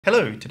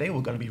Hello, today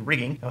we're going to be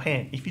rigging our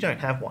hand. If you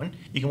don't have one,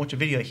 you can watch a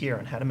video here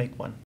on how to make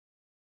one.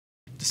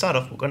 To start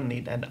off, we're going to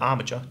need an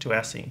armature to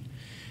our scene.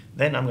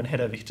 Then I'm going to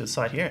head over to the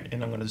side here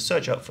and I'm going to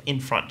search up for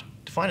in front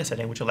to find a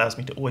setting which allows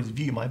me to always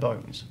view my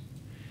bones.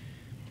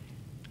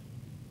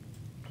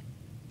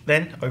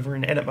 Then, over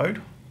in edit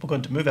mode, we're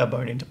going to move our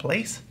bone into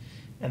place,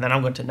 and then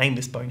I'm going to name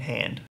this bone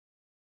hand.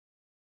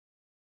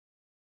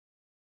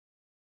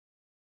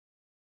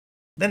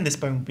 Then this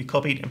bone will be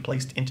copied and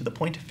placed into the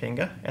pointer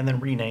finger and then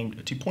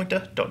renamed to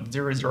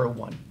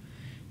pointer.001.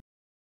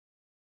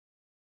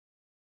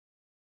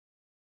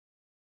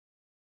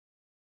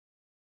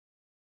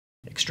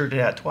 Extrude it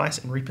out twice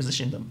and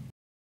reposition them.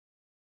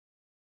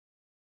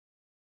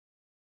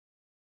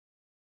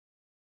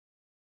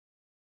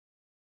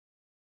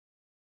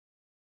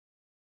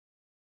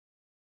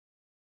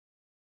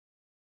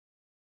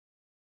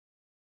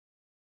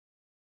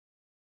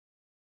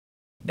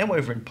 Now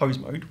over in pose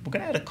mode, we're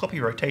going to add a copy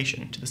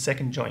rotation to the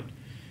second joint,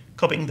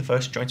 copying the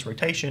first joint's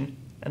rotation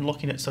and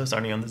locking it so it's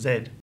only on the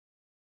Z,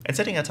 and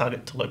setting our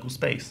target to local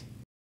space.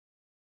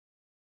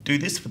 Do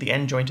this for the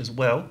end joint as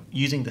well,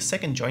 using the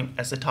second joint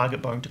as the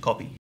target bone to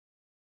copy.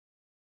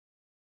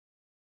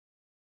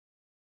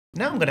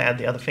 Now I'm going to add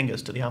the other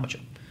fingers to the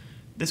armature.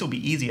 This will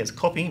be easy as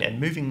copying and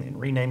moving and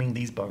renaming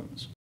these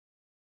bones.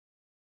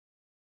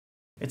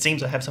 It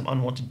seems I have some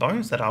unwanted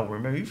bones that I'll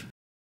remove.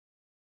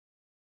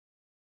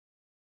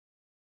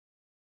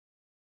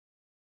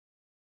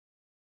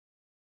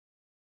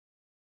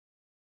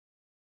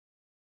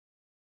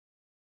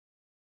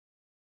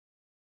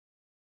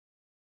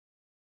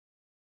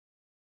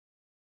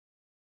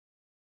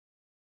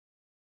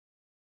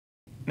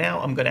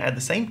 Now I'm going to add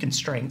the same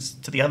constraints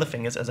to the other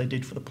fingers as I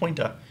did for the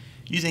pointer,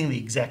 using the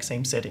exact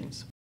same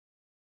settings.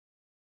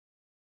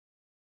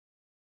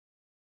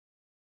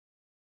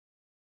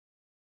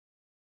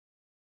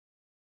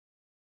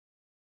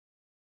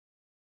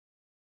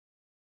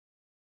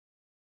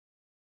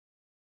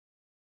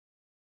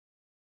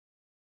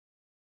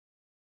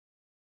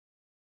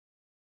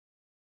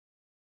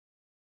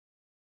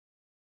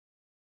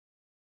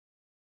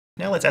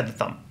 Now let's add the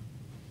thumb.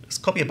 Let's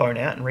copy a bone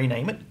out and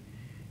rename it.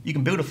 You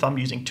can build a thumb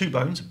using 2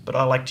 bones, but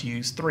I like to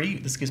use 3.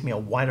 This gives me a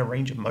wider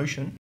range of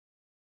motion.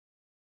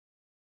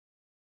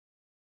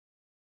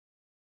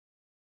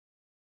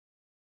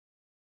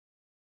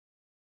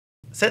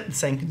 Set the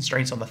same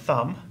constraints on the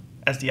thumb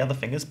as the other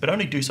fingers, but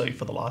only do so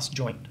for the last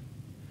joint,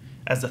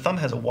 as the thumb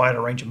has a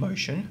wider range of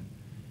motion,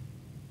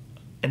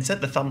 and set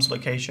the thumb's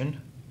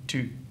location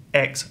to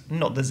X,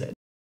 not the Z.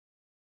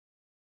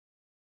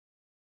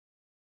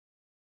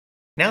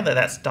 Now that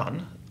that's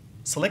done,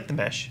 select the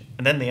mesh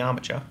and then the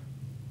armature,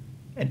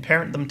 and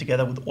parent them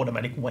together with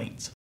automatic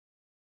weights.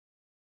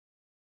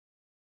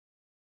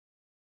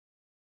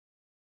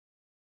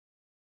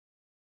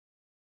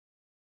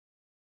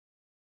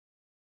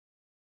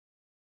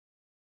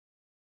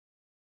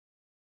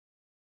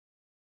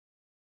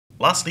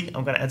 Lastly,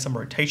 I'm going to add some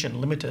rotation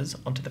limiters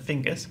onto the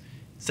fingers,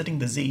 setting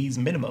the Z's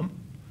minimum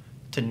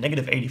to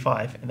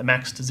 -85 and the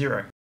max to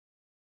 0.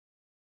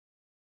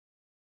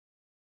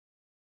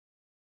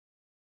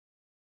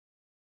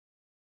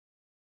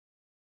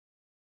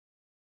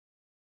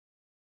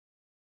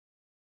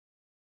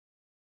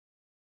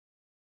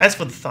 As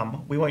for the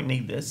thumb, we won't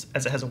need this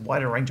as it has a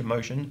wider range of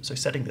motion, so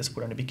setting this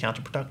would only be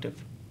counterproductive.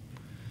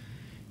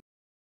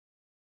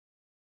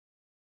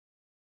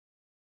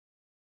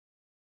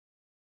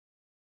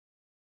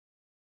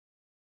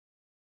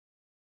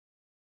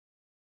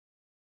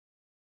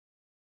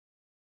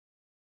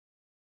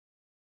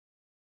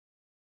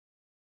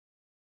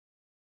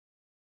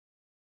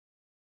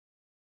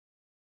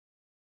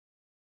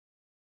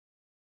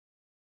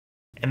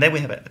 And there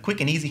we have it, a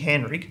quick and easy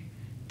hand rig.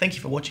 Thank you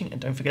for watching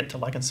and don't forget to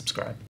like and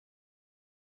subscribe.